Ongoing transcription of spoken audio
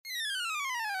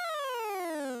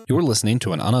You're listening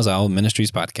to an Anazao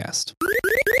Ministries podcast.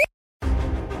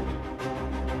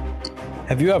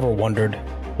 Have you ever wondered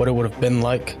what it would have been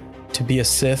like to be a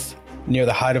Sith near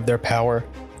the height of their power,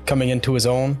 coming into his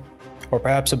own? Or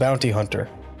perhaps a bounty hunter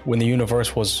when the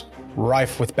universe was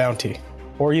rife with bounty?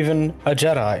 Or even a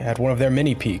Jedi at one of their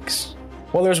mini peaks?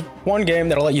 Well, there's one game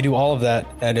that'll let you do all of that,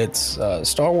 and it's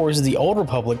Star Wars The Old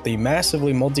Republic, the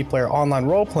massively multiplayer online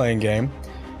role-playing game,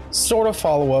 sort of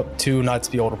follow-up to Knights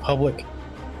of the Old Republic.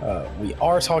 We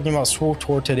are talking about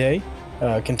SWTOR today,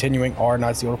 continuing our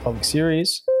Knights of the Old Republic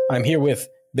series. I'm here with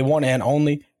the one and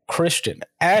only Christian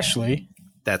Ashley.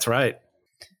 That's right.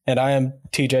 And I am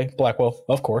TJ Blackwell,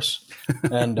 of course.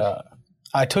 And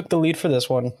I took the lead for this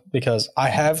one because I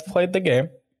have played the game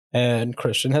and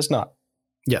Christian has not.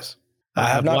 Yes. I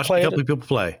have not watched a couple of people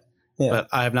play, but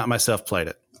I have not myself played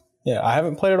it. Yeah, I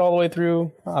haven't played it all the way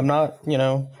through. I'm not,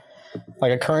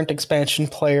 like a current expansion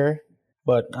player,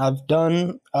 but I've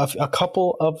done a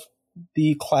couple of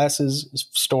the classes'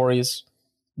 stories.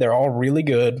 They're all really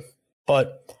good,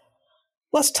 but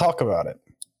let's talk about it.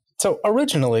 So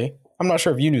originally, I'm not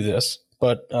sure if you knew this,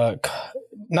 but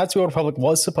Knights of the Old Republic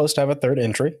was supposed to have a third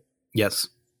entry. Yes.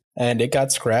 And it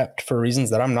got scrapped for reasons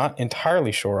that I'm not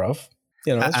entirely sure of.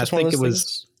 I think it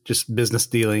was just business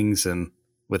dealings and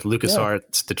with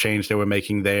LucasArts, the change they were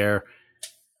making there,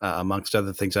 amongst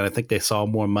other things. And I think they saw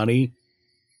more money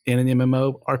in an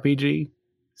MMO RPG.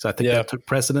 So I think that took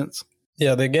precedence.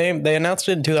 Yeah, the game, they announced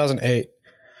it in 2008,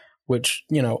 which,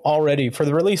 already for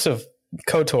the release of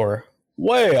KOTOR,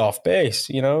 way off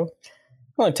base, it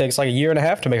only takes like a year and a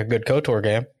half to make a good KOTOR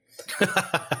game.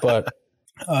 But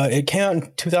it came out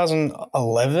in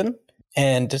 2011,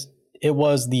 and it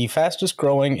was the fastest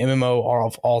growing MMO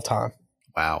of all time.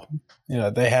 Wow. Yeah,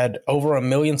 they had over 1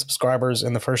 million subscribers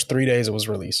in the first 3 days it was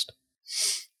released,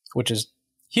 which is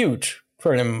huge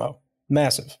for an MMO.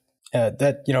 Massive.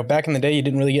 Back in the day, you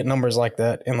didn't really get numbers like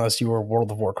that unless you were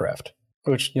World of Warcraft,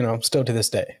 which, still to this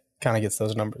day kind of gets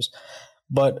those numbers.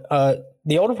 But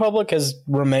the Old Republic has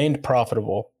remained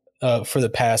profitable for the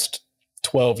past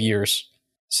 12 years.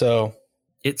 So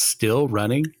it's still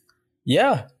running?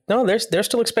 Yeah. No, they're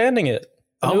still expanding it.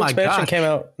 The new expansion came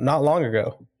out not long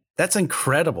ago. That's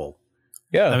incredible.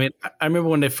 Yeah. I mean, I remember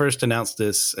when they first announced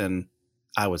this, and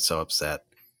I was so upset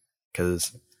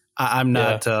because I'm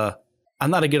not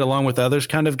a get along with others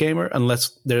kind of gamer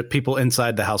unless there are people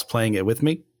inside the house playing it with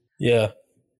me. Yeah.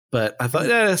 But I thought,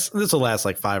 this will last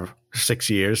like 5 or 6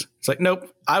 years. It's like,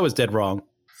 nope, I was dead wrong.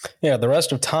 Yeah, the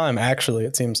rest of time, actually,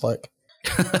 it seems like.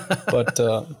 But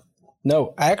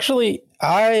no, actually,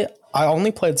 I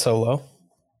only played solo.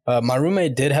 My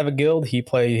roommate did have a guild. He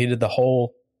did the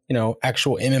whole,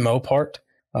 actual MMO part.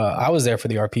 I was there for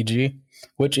the RPG,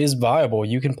 which is viable.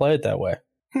 You can play it that way.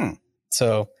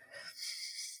 So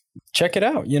check it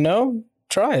out,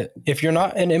 try it. If you're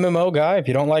not an MMO guy, if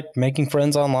you don't like making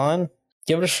friends online,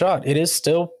 give it a shot. It is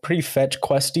still pretty fetch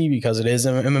questy because it is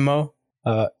an MMO.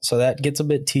 So that gets a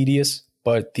bit tedious,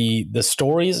 but the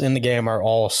stories in the game are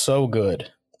all so good.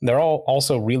 They're all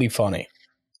also really funny.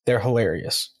 They're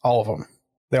hilarious. All of them.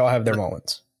 They all have their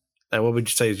moments. What would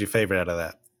you say is your favorite out of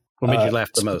that? What made you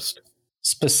laugh the most?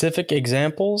 Specific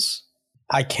examples?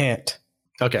 I can't.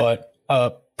 Okay. But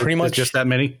pretty much just that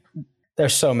many?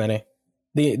 There's so many.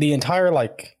 The entire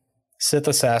Sith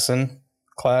Assassin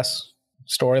class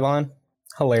storyline,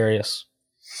 hilarious.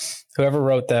 Whoever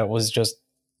wrote that was just,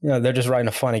 they're just writing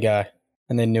a funny guy,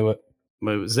 and they knew it.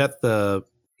 Was that the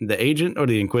agent or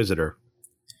the Inquisitor?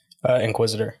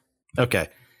 Inquisitor. Okay.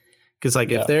 Because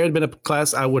if there had been a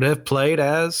class I would have played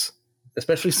as,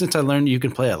 especially since I learned you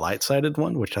can play a light-sided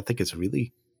one, which I think is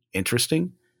really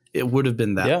interesting, it would have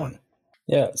been that one.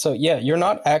 Yeah. So you're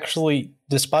not actually,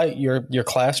 despite your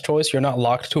class choice, you're not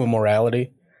locked to a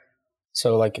morality.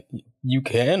 So you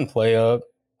can play a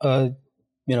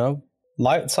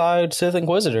light side Sith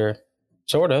Inquisitor,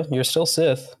 sorta. You're still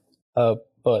Sith,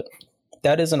 but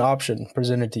that is an option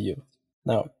presented to you.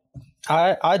 Now,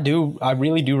 I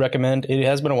really do recommend. It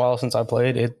has been a while since I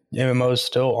played it. MMOs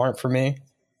still aren't for me,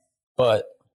 but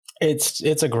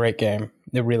it's a great game.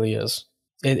 It really is.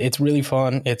 It's really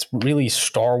fun. It's really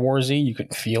Star Warsy. You can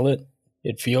feel it.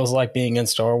 It feels like being in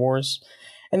Star Wars.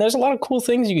 And there's a lot of cool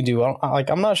things you can do.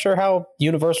 I'm not sure how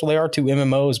universal they are to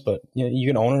MMOs, but you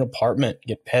can own an apartment,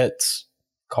 get pets,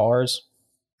 cars.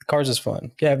 Cars is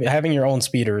fun. Yeah, having your own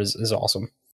speeder is awesome.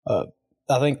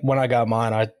 I think when I got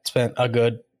mine, I spent a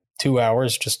good 2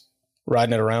 hours just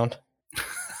riding it around.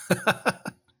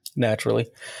 Naturally.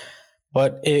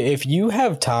 But if you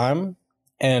have time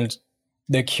and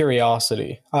the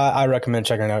curiosity, I recommend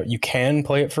checking it out. You can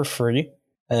play it for free,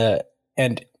 and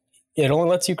it only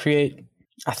lets you create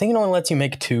I think it only lets you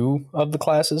make 2 of the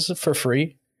classes for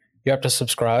free. You have to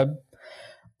subscribe.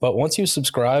 But once you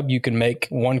subscribe, you can make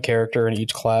 1 character in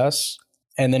each class.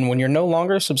 And then when you're no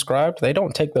longer subscribed, they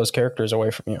don't take those characters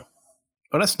away from you.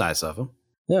 Oh, that's nice of them.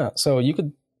 Yeah. So you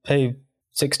could pay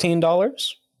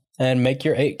 $16 and make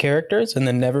your 8 characters and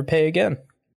then never pay again.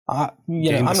 I'm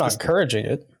not encouraging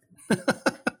it.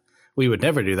 We would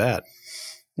never do that.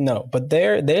 No, but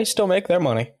they still make their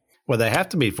money. Well, they have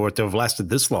to be for it to have lasted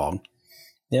this long.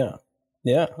 Yeah.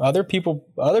 Yeah. Other people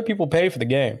pay for the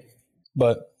game.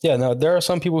 But yeah, no, there are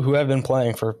some people who have been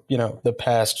playing for, the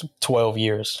past 12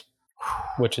 years,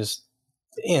 which is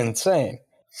insane.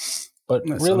 But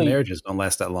Some really, marriages don't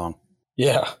last that long.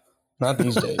 Yeah, not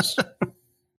these days.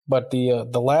 But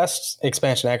the last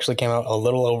expansion actually came out a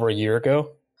little over a year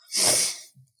ago,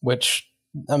 which,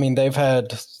 I mean, they've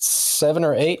had 7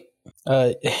 or 8.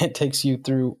 It takes you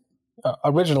through.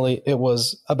 Originally, it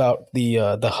was about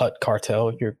the Hutt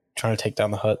cartel. You're trying to take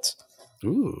down the Hutts.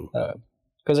 Ooh.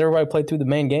 Because everybody played through the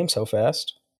main game so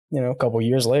fast. A couple of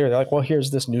years later, they're like, well,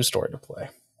 here's this new story to play.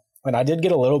 And I did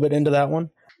get a little bit into that one,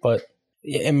 but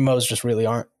MMOs just really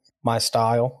aren't my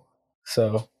style.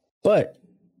 So, but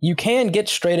you can get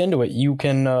straight into it. You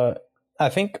can,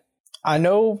 I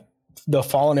know the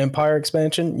Fallen Empire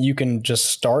expansion, you can just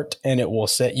start and it will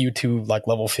set you to like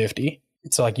level 50.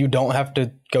 It's like you don't have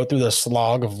to go through the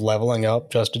slog of leveling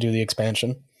up just to do the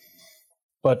expansion.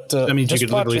 But that means you could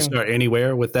literally start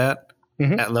anywhere with that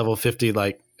at level 50,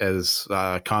 like as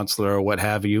consular or what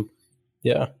have you.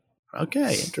 Yeah.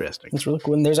 Okay, interesting. It's really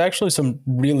cool. And there's actually some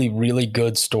really, really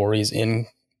good stories in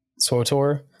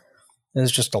SWTOR.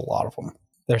 There's just a lot of them.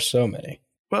 There's so many.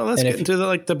 Well, let's get into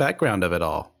the background of it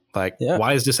all.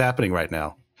 Why is this happening right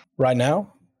now? Right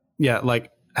now? Yeah,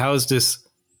 how is this?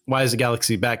 Why is the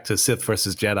galaxy back to Sith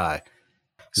versus Jedi?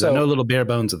 So I know a little bare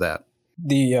bones of that.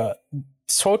 The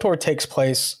SWTOR takes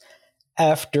place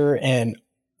after an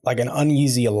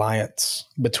uneasy alliance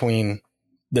between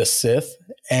the Sith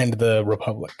and the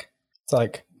Republic. It's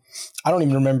like, I don't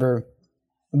even remember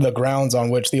the grounds on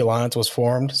which the alliance was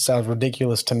formed. Sounds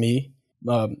ridiculous to me.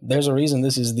 There's a reason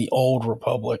this is the old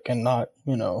Republic and not,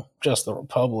 just the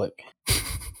Republic.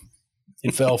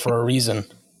 It fell for a reason.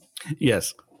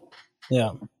 Yes.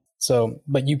 Yeah. So,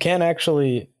 but you can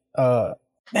actually, what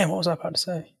was I about to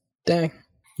say? Dang.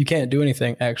 You can't do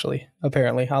anything, actually.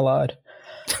 Apparently, I lied.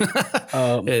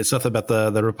 It's something about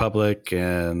the Republic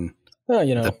and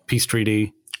the peace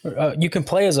treaty. You can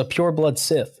play as a pureblood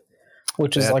Sith,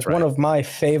 which is one of my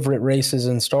favorite races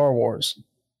in Star Wars,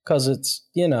 because it's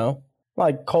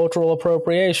cultural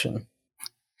appropriation.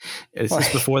 Is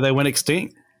this before they went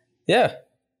extinct? Yeah,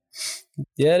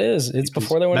 it is. It's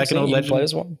before they went extinct. You can play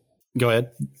as one. Go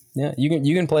ahead. Yeah,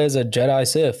 you can play as a Jedi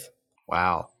Sith.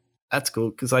 Wow, that's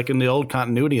cool. Because in the old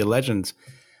continuity of Legends,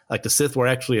 the Sith were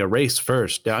actually a race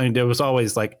first. I mean, there was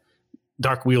always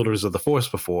dark wielders of the Force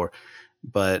before,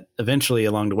 but eventually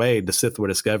along the way, the Sith were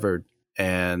discovered,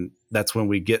 and that's when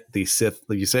we get the Sith.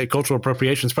 Like you say, cultural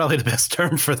appropriation is probably the best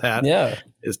term for that. Yeah,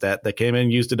 is that they came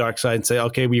in, used the dark side, and say,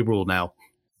 "Okay, we rule now."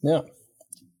 Yeah,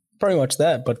 pretty much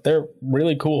that. But they're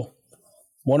really cool.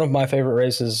 One of my favorite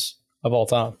races of all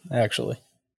time, actually.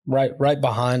 Right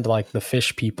behind the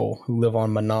fish people who live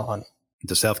on Manon.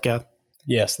 The Selkath?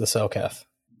 Yes, the Selkath.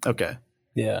 Okay.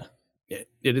 Yeah. It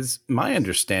is my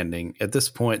understanding at this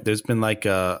point, there's been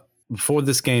before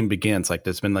this game begins,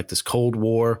 there's been this Cold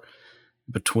War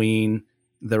between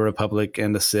the Republic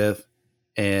and the Sith,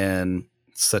 and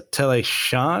Satele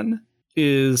Shan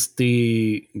is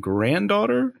the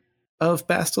granddaughter of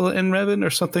Bastila and Revan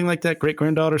or something like that,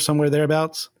 great-granddaughter, somewhere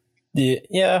thereabouts.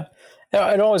 Yeah.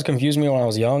 It always confused me when I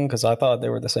was young because I thought they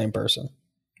were the same person.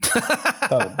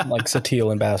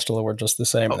 Satele and Bastila were just the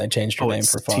same, and they changed her name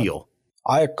for fun. Satele.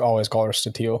 I always call her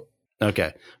Satele.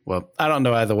 Okay. Well, I don't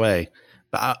know either way,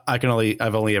 but I've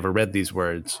only ever read these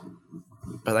words.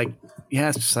 But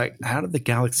it's just how did the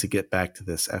galaxy get back to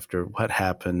this after what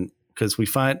happened? Because we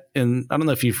find I don't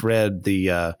know if you've read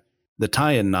the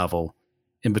tie-in novel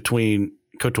in between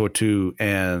KOTOR 2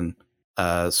 and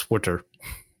SWTOR.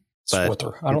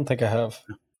 SWTOR. I don't think I have.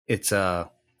 It's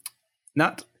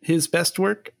not his best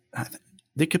work.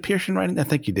 Did Kapirtian writing? I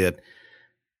think he did.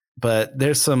 But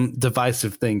there's some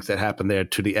divisive things that happen there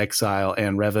to the Exile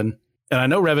and Revan. And I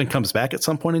know Revan comes back at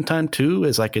some point in time too,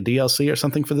 as a DLC or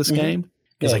something for this game.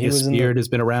 Because his spirit has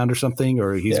been around or something,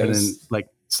 or he's been in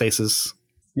stasis.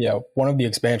 Yeah, one of the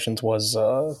expansions was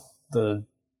the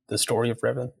story of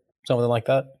Revan, something like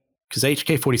that. Because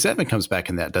HK-47 comes back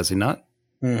in that, does he not?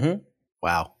 Mm-hmm.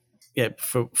 Wow. Yeah,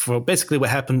 for basically what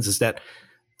happens is that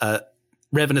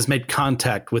Revan has made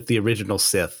contact with the original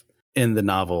Sith in the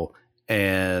novel,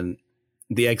 and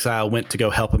the exile went to go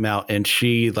help him out, and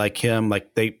she, like him,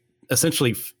 like they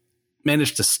essentially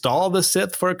managed to stall the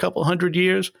Sith for a couple hundred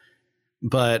years,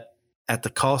 but at the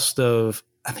cost of,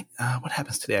 I think, what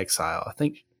happens to the exile? I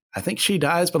think she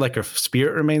dies, but like her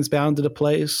spirit remains bound to the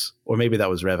place, or maybe that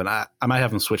was Revan. I might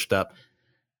have them switched up.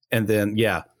 And then,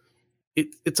 yeah,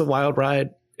 it's a wild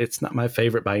ride. It's not my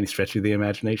favorite by any stretch of the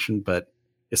imagination, but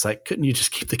it's like, couldn't you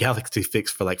just keep the galaxy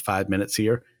fixed for like 5 minutes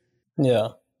here? Yeah.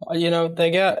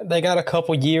 They got a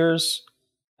couple years.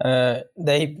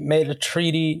 They made a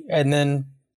treaty, and then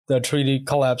the treaty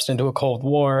collapsed into a Cold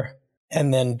War,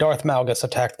 and then Darth Malgus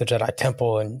attacked the Jedi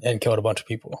Temple and killed a bunch of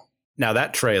people. Now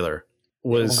that trailer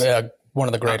was one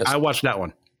of the greatest. I watched that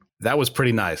one. That was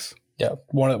pretty nice. Yeah,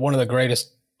 one of the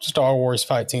greatest Star Wars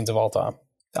fight scenes of all time.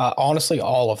 Honestly,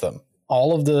 all of them.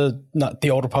 All of the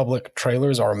Old Republic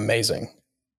trailers are amazing,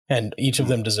 and each of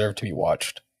them deserve to be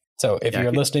watched. So if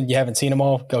you're listening, you haven't seen them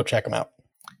all, go check them out.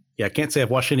 Yeah, I can't say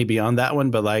I've watched any beyond that one,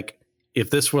 but like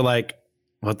if this were like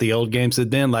what the old games had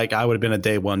been, like I would have been a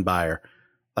day one buyer,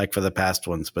 like for the past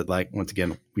ones. But like once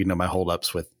again, we know my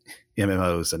holdups with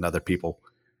MMOs and other people.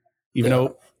 Even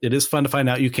though it is fun to find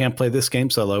out you can't play this game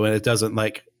solo, and it doesn't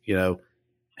like,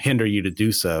 hinder you to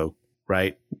do so,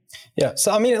 right? Yeah.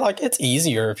 So I mean, like it's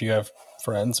easier if you have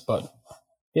friends, but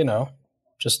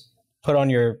just put on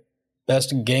your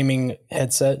best gaming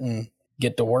headset and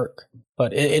get to work.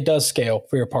 But it does scale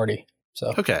for your party.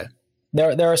 So okay.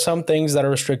 There are some things that are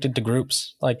restricted to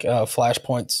groups, like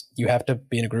flashpoints. You have to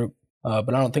be in a group,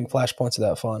 but I don't think flashpoints are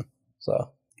that fun.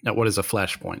 So now, what is a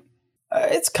flashpoint?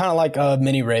 It's kind of like a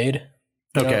mini raid.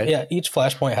 Okay. Each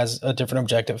flashpoint has a different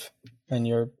objective, and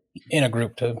you're in a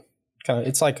group to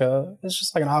it's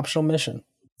just like an optional mission.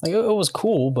 Like it was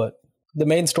cool, but the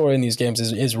main story in these games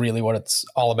is really what it's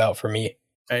all about for me.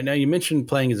 All right, now you mentioned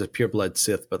playing as a pureblood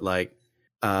Sith, but like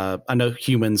I know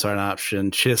humans are an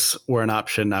option. Chiss were an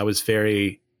option. I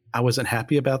wasn't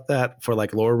happy about that for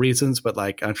like lore reasons, but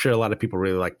like I'm sure a lot of people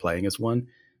really like playing as one.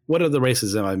 What other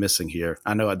races am I missing here?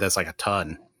 I know that's like a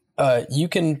ton. You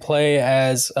can play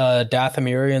as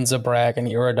Dathomirian Zabrak and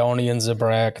Iridonian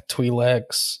Zabrak,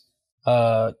 Twi'leks.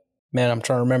 Man, I'm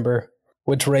trying to remember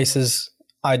which races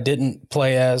I didn't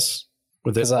play as,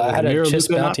 because I had a Chiss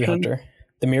bounty hunter.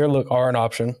 The Mirror are an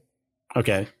option.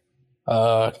 Okay.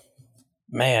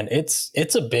 Man,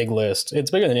 it's a big list.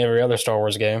 It's bigger than every other Star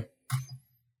Wars game.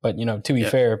 But to be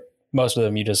fair, most of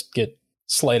them you just get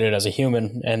slated as a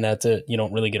human, and that's it. You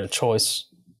don't really get a choice.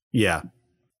 Yeah.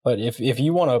 But if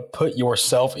you want to put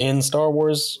yourself in Star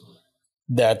Wars,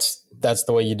 that's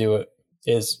the way you do it,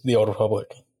 is the Old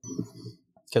Republic.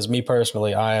 Because me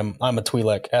personally, I'm a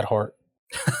Twi'lek at heart.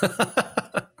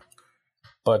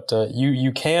 But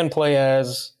you can play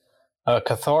as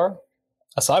Cathar,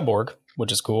 a cyborg,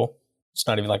 which is cool. It's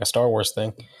not even like a Star Wars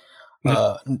thing.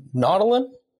 Nautilin,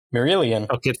 Myrilian.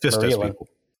 Oh, Kit Fisto's people.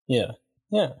 Yeah.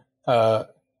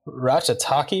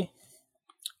 Ratchataki,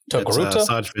 Togruta.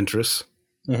 Asajj Ventress.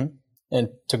 Mm-hmm. And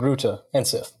Togruta and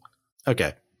Sith.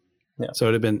 Okay. Yeah. So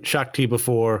it had been Shaak Ti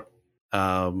before.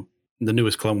 The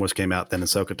newest Clone Wars came out, then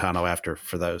Ahsoka Tano after,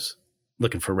 for those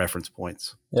looking for reference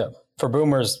points. Yeah. For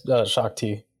boomers, Shaak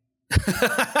Ti.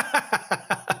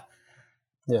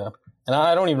 Yeah. And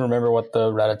I don't even remember what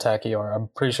the Ratataki are. I'm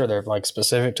pretty sure they're like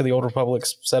specific to the Old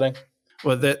Republic's setting.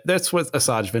 Well, that's what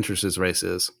Asajj Ventress' race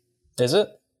is. Is it?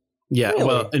 Yeah. Really?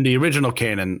 Well, in the original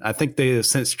canon, I think they have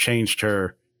since changed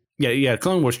her. Yeah.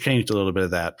 Clone Wars changed a little bit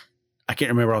of that. I can't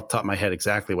remember off the top of my head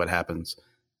exactly what happens,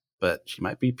 but she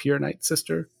might be Pure Knight's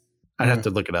sister. I'd have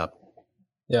to look it up.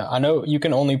 Yeah, I know you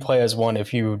can only play as one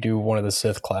if you do one of the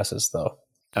Sith classes, though.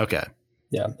 Okay.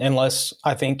 Yeah, unless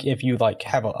I think if you like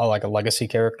have a legacy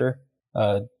character,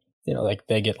 like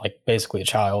they get like basically a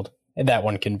child, and that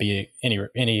one can be any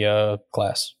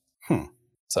class.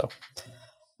 So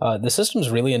the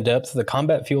system's really in depth. The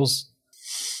combat feels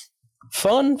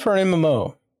fun for an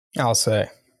MMO, I'll say.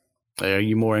 Are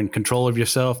you more in control of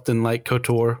yourself than like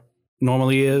KOTOR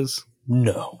normally is?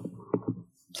 No.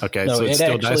 Okay, no, so it's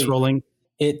still dice rolling?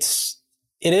 It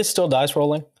is still dice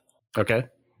rolling. Okay.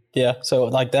 Yeah, so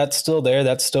like that's still there.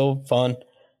 That's still fun.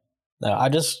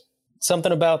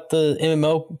 Something about the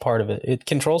MMO part of it. It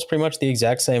controls pretty much the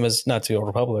exact same as not the Old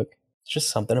Republic. It's just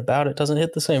something about it doesn't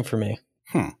hit the same for me.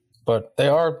 But they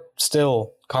are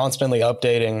still constantly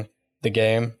updating the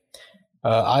game.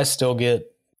 I still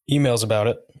get emails about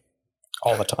it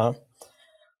all the time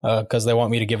because they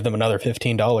want me to give them another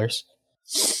 $15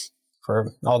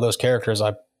 for all those characters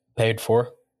I paid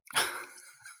for.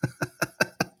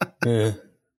 Yeah.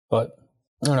 But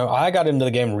I don't know. I got into the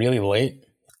game really late.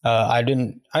 I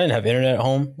didn't have internet at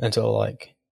home until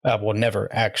never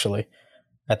actually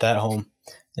at that home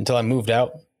until I moved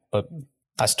out. But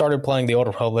I started playing the Old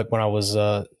Republic when I was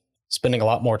spending a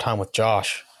lot more time with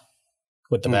Josh,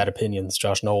 with the Bad Opinions,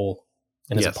 Josh Knoll,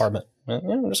 in his apartment.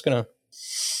 I'm just gonna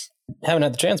haven't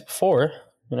had the chance before,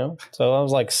 So I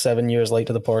was like 7 years late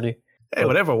to the party. Hey,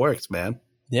 whatever works, man.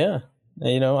 Yeah,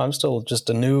 I'm still just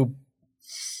a noob.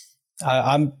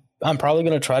 I'm probably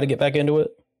gonna try to get back into it.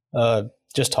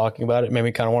 Just talking about it made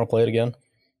me kind of want to play it again.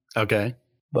 Okay,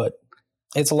 but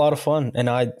it's a lot of fun, and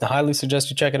I highly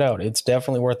suggest you check it out. It's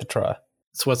definitely worth a try.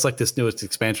 So what's like this newest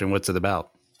expansion? What's it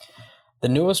about? The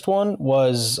newest one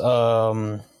was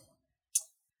so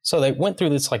they went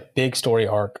through this like big story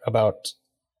arc about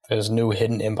this new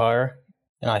hidden empire,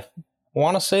 and I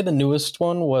want to say the newest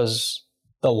one was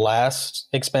the last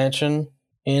expansion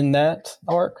in that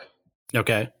arc.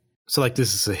 Okay, so like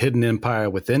this is a hidden empire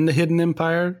within the hidden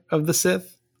empire of the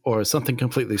Sith, or something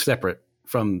completely separate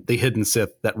from the hidden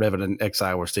Sith that Revan and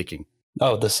Exile were seeking?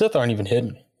 Oh, the Sith aren't even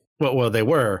hidden. Well, they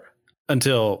were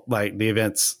until like the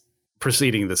events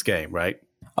preceding this game, right?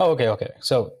 Oh, okay.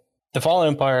 So the Fallen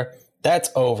Empire, that's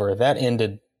over. That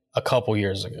ended a couple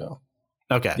years ago.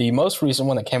 Okay. The most recent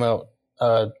one that came out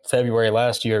February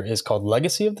last year is called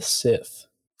Legacy of the Sith.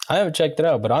 I haven't checked it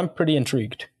out, but I'm pretty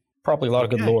intrigued. Probably a lot of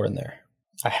good lore in there.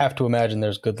 I have to imagine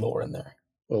there's good lore in there.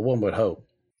 Well, one would hope.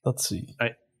 Let's see.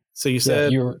 Right. So you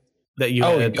said that you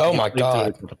had... Oh my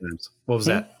God. What was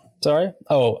that? Sorry?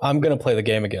 Oh, I'm going to play the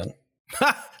game again.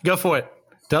 Go for it.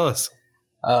 Tell us.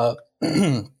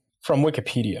 From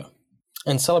Wikipedia.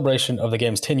 In celebration of the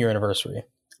game's 10-year anniversary,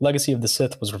 Legacy of the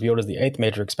Sith was revealed as the 8th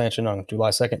major expansion on July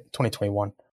 2nd,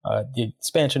 2021. The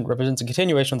expansion represents a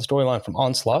continuation of the storyline from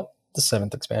Onslaught, the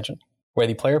 7th expansion, where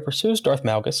the player pursues Darth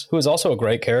Malgus, who is also a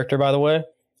great character, by the way.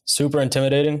 Super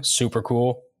intimidating, super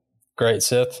cool, great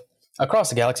Sith, across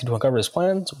the galaxy to uncover his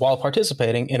plans while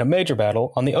participating in a major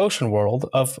battle on the ocean world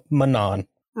of Manan.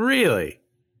 Really?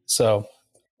 So,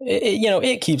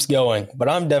 it keeps going, but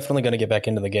I'm definitely going to get back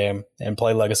into the game and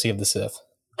play Legacy of the Sith.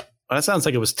 Well, that sounds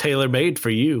like it was tailor-made for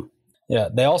you. Yeah,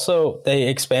 they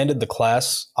expanded the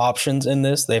class options in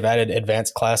this. They've added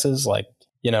advanced classes like,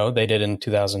 they did in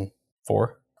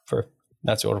 2004 for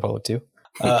Knights of the Old Republic 2.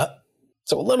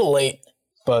 So a little late,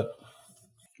 but...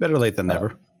 Better late than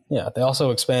never. Yeah, they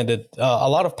also expanded... a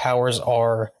lot of powers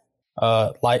are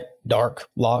light, dark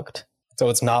locked. So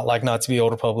it's not like Knights of the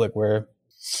Old Republic where,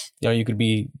 you could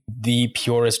be the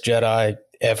purest Jedi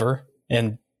ever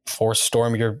and force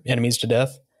storm your enemies to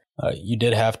death. You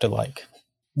did have to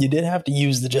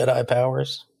use the Jedi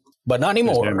powers, but not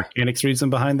anymore. Is there a mechanics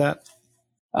reason behind that?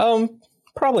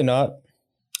 Probably not.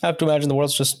 I have to imagine the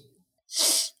world just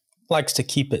likes to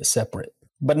keep it separate.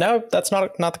 But now that's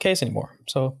not the case anymore.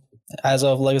 So as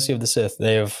of Legacy of the Sith,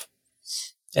 they've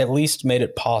at least made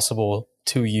it possible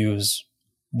to use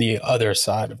the other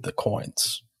side of the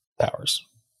coin's powers.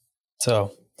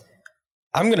 So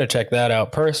I'm going to check that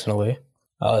out personally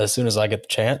as soon as I get the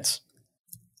chance.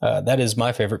 That is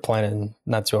my favorite planet in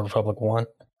Knights of the Old Republic 1.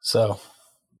 So,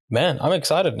 man, I'm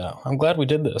excited now. I'm glad we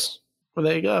did this. Well,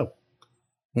 there you go.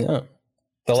 Yeah.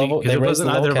 It wasn't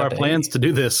either of our plans to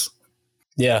do this.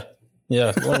 Yeah.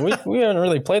 Well, we haven't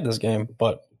really played this game,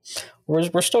 but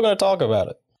we're still going to talk about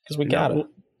it because we got it.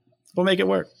 We'll make it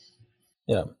work.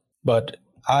 Yeah. But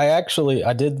I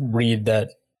did read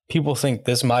that people think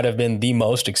this might have been the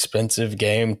most expensive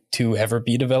game to ever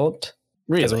be developed.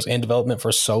 Really? Because it was in development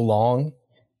for so long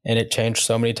and it changed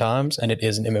so many times, and it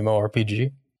is an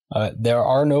MMORPG. There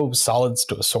are no solid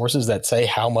sources that say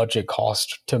how much it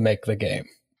cost to make the game.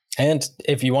 And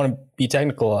if you want to be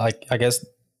technical, I guess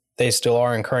they still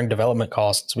are incurring development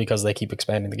costs because they keep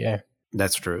expanding the game.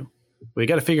 That's true. We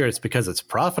got to figure it's because it's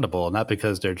profitable, not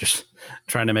because they're just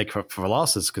trying to make for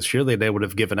losses, because surely they would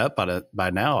have given up on it by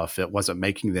now if it wasn't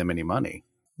making them any money.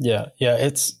 Yeah.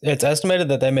 It's estimated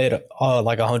that they made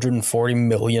like $140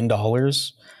 million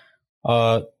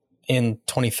in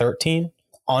 2013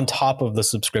 on top of the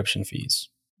subscription fees.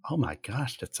 Oh my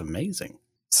gosh, that's amazing.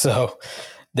 So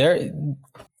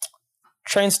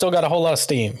Train's still got a whole lot of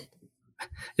steam.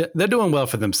 Yeah, they're doing well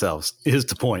for themselves, is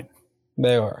the point.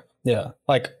 They are. Yeah.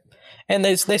 And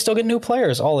they still get new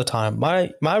players all the time.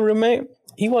 My roommate,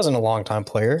 he wasn't a long-time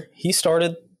player. He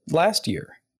started last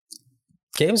year.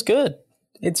 Game's good.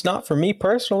 It's not for me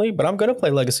personally, but I'm going to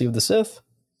play Legacy of the Sith.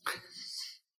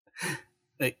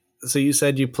 So you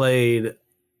said you played,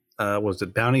 was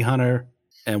it Bounty Hunter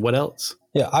and what else?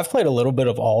 Yeah, I've played a little bit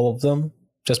of all of them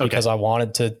just because I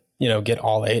wanted to, get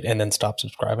all 8 and then stop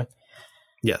subscribing.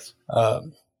 Yes.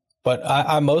 But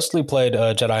I mostly played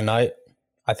Jedi Knight.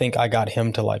 I think I got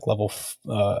him to like level,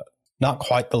 not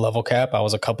quite the level cap. I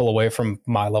was a couple away from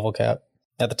my level cap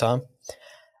at the time.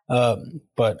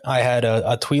 But I had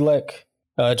a Twi'lek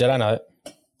Jedi Knight.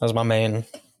 That was my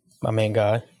main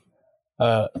guy.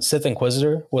 Sith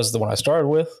Inquisitor was the one I started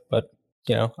with, but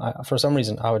for some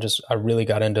reason I really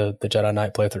got into the Jedi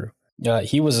Knight playthrough.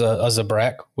 He was a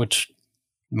Zabrak, which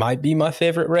might be my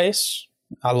favorite race.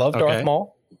 I love Darth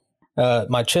Maul.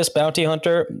 My Chiss Bounty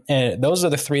Hunter, and those are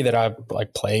the three that I've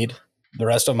played. The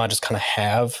rest of them I just kind of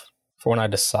have for when I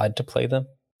decide to play them.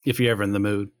 If you're ever in the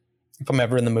mood. If I'm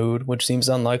ever in the mood, which seems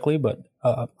unlikely, but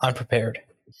I'm prepared.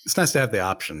 It's nice to have the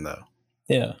option, though.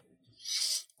 Yeah.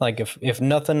 If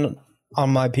nothing on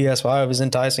my PS5 is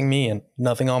enticing me and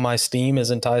nothing on my Steam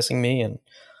is enticing me and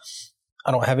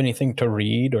I don't have anything to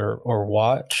read or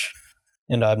watch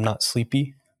and I'm not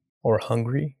sleepy or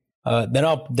hungry, then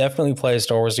I'll definitely play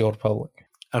Star Wars The Old Republic.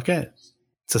 Okay.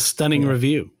 It's a stunning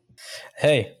review.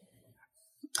 Hey,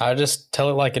 I just tell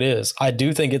it like it is. I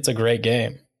do think it's a great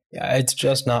game. Yeah, it's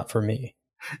just not for me.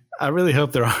 I really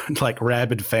hope there aren't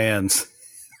rabid fans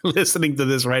listening to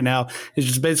this right now. It's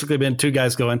just basically been two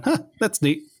guys going, that's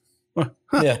neat.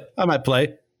 Yeah. I might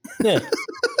play. Yeah.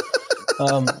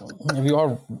 If you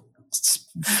are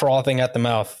frothing at the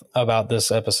mouth about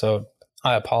this episode,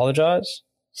 I apologize.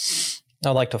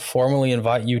 I'd like to formally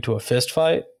invite you to a fist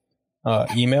fight.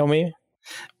 Email me.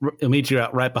 I'll meet you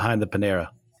out right behind the Panera.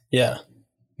 Yeah.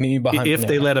 Meet me behind if Panera.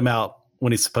 they let him out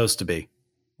when he's supposed to be.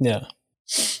 Yeah.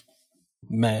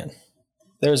 Man.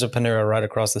 There's a Panera right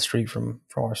across the street from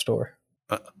our store.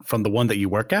 From the one that you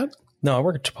work at? No, I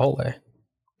work at Chipotle.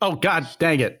 Oh, God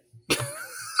dang it.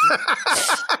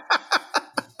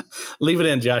 Leave it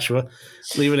in, Joshua.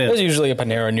 Leave it in. There's usually a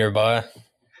Panera nearby.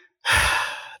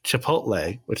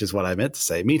 Chipotle, which is what I meant to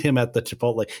say. Meet him at the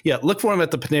Chipotle. Yeah, look for him at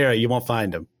the Panera. You won't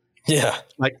find him. Yeah.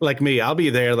 Like me. I'll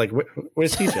be there.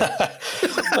 Where's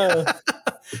TJ?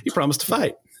 He promised to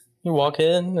fight. You walk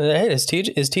in. Hey, is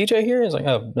TJ here? He's like,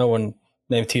 oh, no one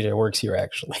named TJ works here,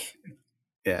 actually.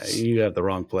 Yeah, you have the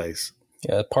wrong place.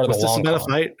 Yeah, part of the long con. What's this about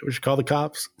a fight? We should call the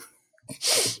cops.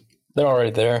 They're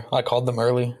already there. I called them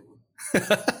early.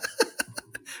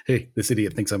 Hey, this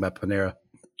idiot thinks I'm at Panera.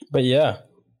 But yeah,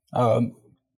 I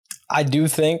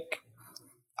think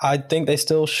they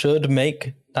still should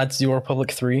make Knights of the Old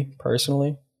Republic 3,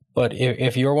 personally. But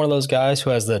if you're one of those guys who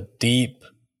has the deep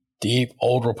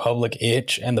Old Republic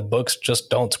itch and the books just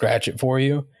don't scratch it for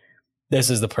you, this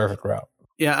is the perfect route.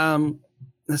 Yeah,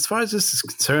 as far as this is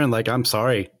concerned, I'm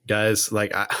sorry, guys.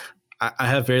 I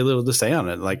have very little to say on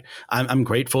it. I'm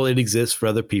grateful it exists for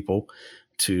other people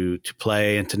to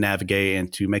play and to navigate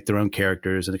and to make their own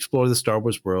characters and explore the Star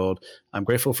Wars world. I'm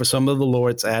grateful for some of the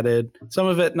lore it's added, some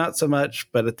of it not so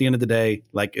much, but at the end of the day,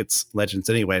 it's Legends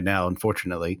anyway now,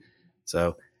 unfortunately.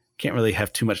 So can't really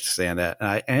have too much to say on that.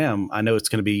 And I know it's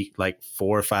going to be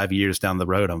 4 or 5 years down the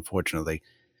road, unfortunately.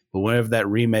 But whenever that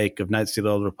remake of Knights of the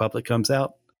Old Republic comes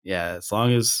out, yeah, as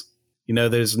long as,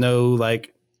 there's no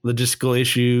logistical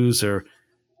issues or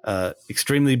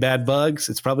extremely bad bugs,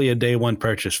 it's probably a day one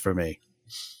purchase for me.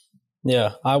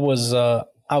 Yeah, I was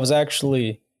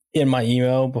actually in my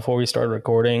email before we started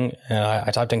recording, and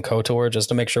I typed in KOTOR just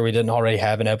to make sure we didn't already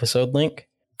have an episode link.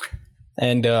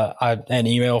 And an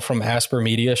email from Asper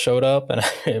Media showed up, and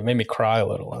it made me cry a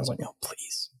little. I was like, "No,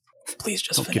 please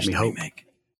just finish the remake."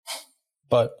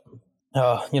 But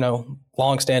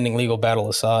long-standing legal battle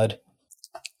aside,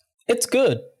 it's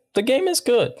good. The game is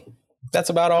good. That's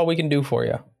about all we can do for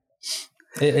you.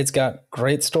 It's got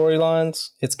great storylines.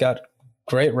 It's got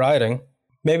great writing.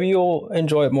 Maybe you'll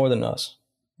enjoy it more than us,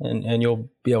 and you'll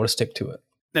be able to stick to it.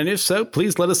 And if so,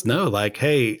 please let us know.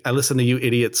 Hey, I listened to you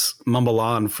idiots mumble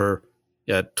on for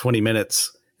 20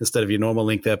 minutes instead of your normal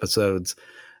length episodes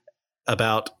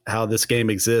about how this game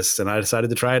exists, and I decided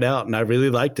to try it out, and I really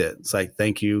liked it. It's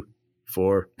thank you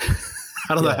for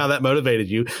I don't know how that motivated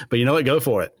you, but you know what? Go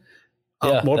for it.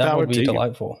 Yeah, more that power would be to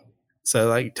delightful. You.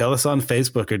 So tell us on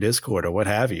Facebook or Discord or what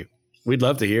have you. We'd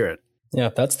love to hear it. Yeah,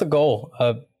 that's the goal.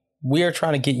 We are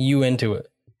trying to get you into it.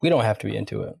 We don't have to be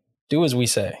into it. Do as we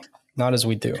say, not as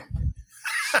we do.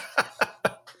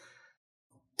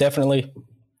 Definitely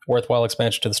worthwhile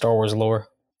expansion to the Star Wars lore.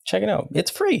 Check it out.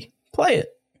 It's free. Play it.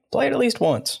 Play it at least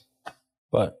once.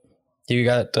 But do you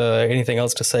got anything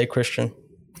else to say, Christian?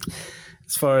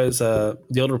 As far as the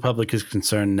Old Republic is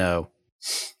concerned, no.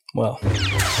 Well,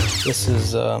 this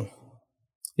is... do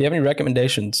you have any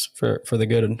recommendations for the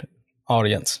good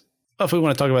audience? Well, if we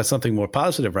want to talk about something more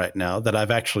positive right now that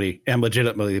I've actually am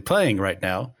legitimately playing right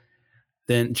now,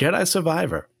 then Jedi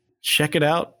Survivor. Check it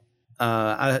out.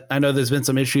 I know there's been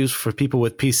some issues for people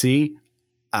with PC.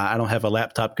 I don't have a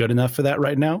laptop good enough for that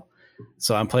right now,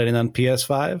 so I'm playing it on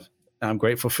PS5. I'm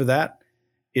grateful for that.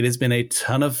 It has been a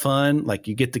ton of fun.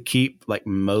 You get to keep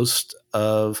most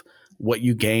of what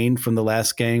you gained from the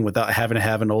last game without having to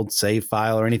have an old save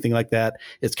file or anything like that.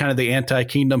 It's kind of the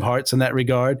anti-Kingdom Hearts in that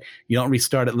regard. You don't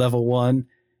restart at level 1.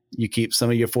 You keep some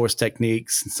of your force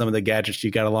techniques and some of the gadgets you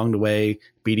got along the way.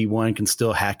 BD1 can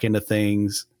still hack into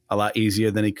things a lot easier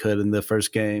than he could in the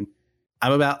first game.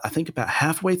 I'm about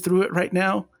halfway through it right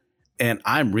now, and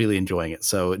I'm really enjoying it.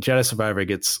 So Jedi Survivor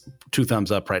gets 2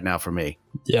 thumbs up right now for me.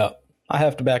 Yeah, I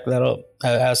have to back that up.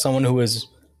 As someone who is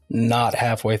not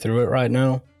halfway through it right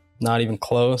now, not even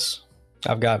close.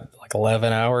 I've got like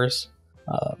 11 hours.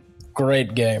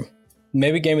 Great game.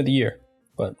 Maybe game of the year.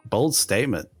 But bold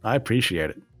statement. I appreciate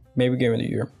it. Maybe game of the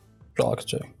year. That's all I can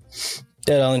say.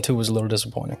 Dead Island 2 was a little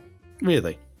disappointing.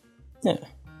 Really? Yeah.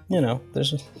 You know,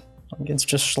 it's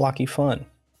just schlocky fun.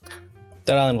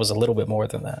 Dead Island was a little bit more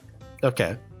than that.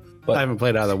 Okay. But I haven't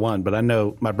played either one, but I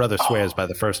know my brother swears by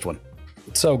the first one.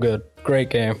 So good. Great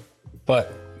game.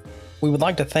 But we would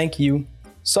like to thank you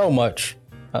so much,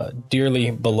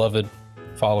 dearly beloved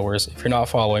followers. If you're not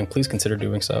following, please consider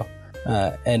doing so.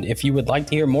 And if you would like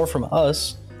to hear more from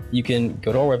us, you can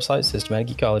go to our website,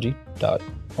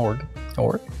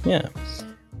 systematicecology.org. Yeah.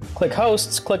 Click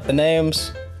hosts, click the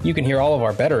names. You can hear all of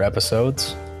our better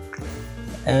episodes.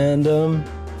 And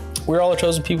we're all the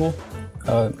chosen people.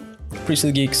 Priest of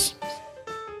the Geeks.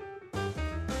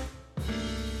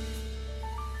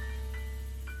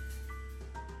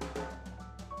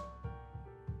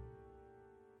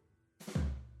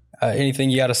 Anything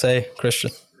you got to say,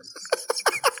 Christian?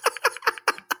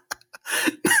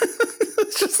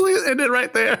 Just end it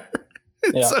right there.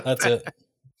 Yeah, so that's bad. It.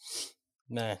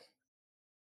 Nah.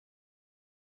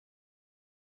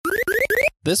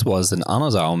 This was an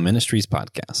Anazao Ministries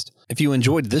podcast. If you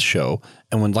enjoyed this show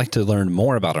and would like to learn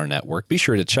more about our network, be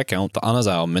sure to check out the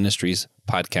Anazao Ministries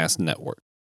podcast network.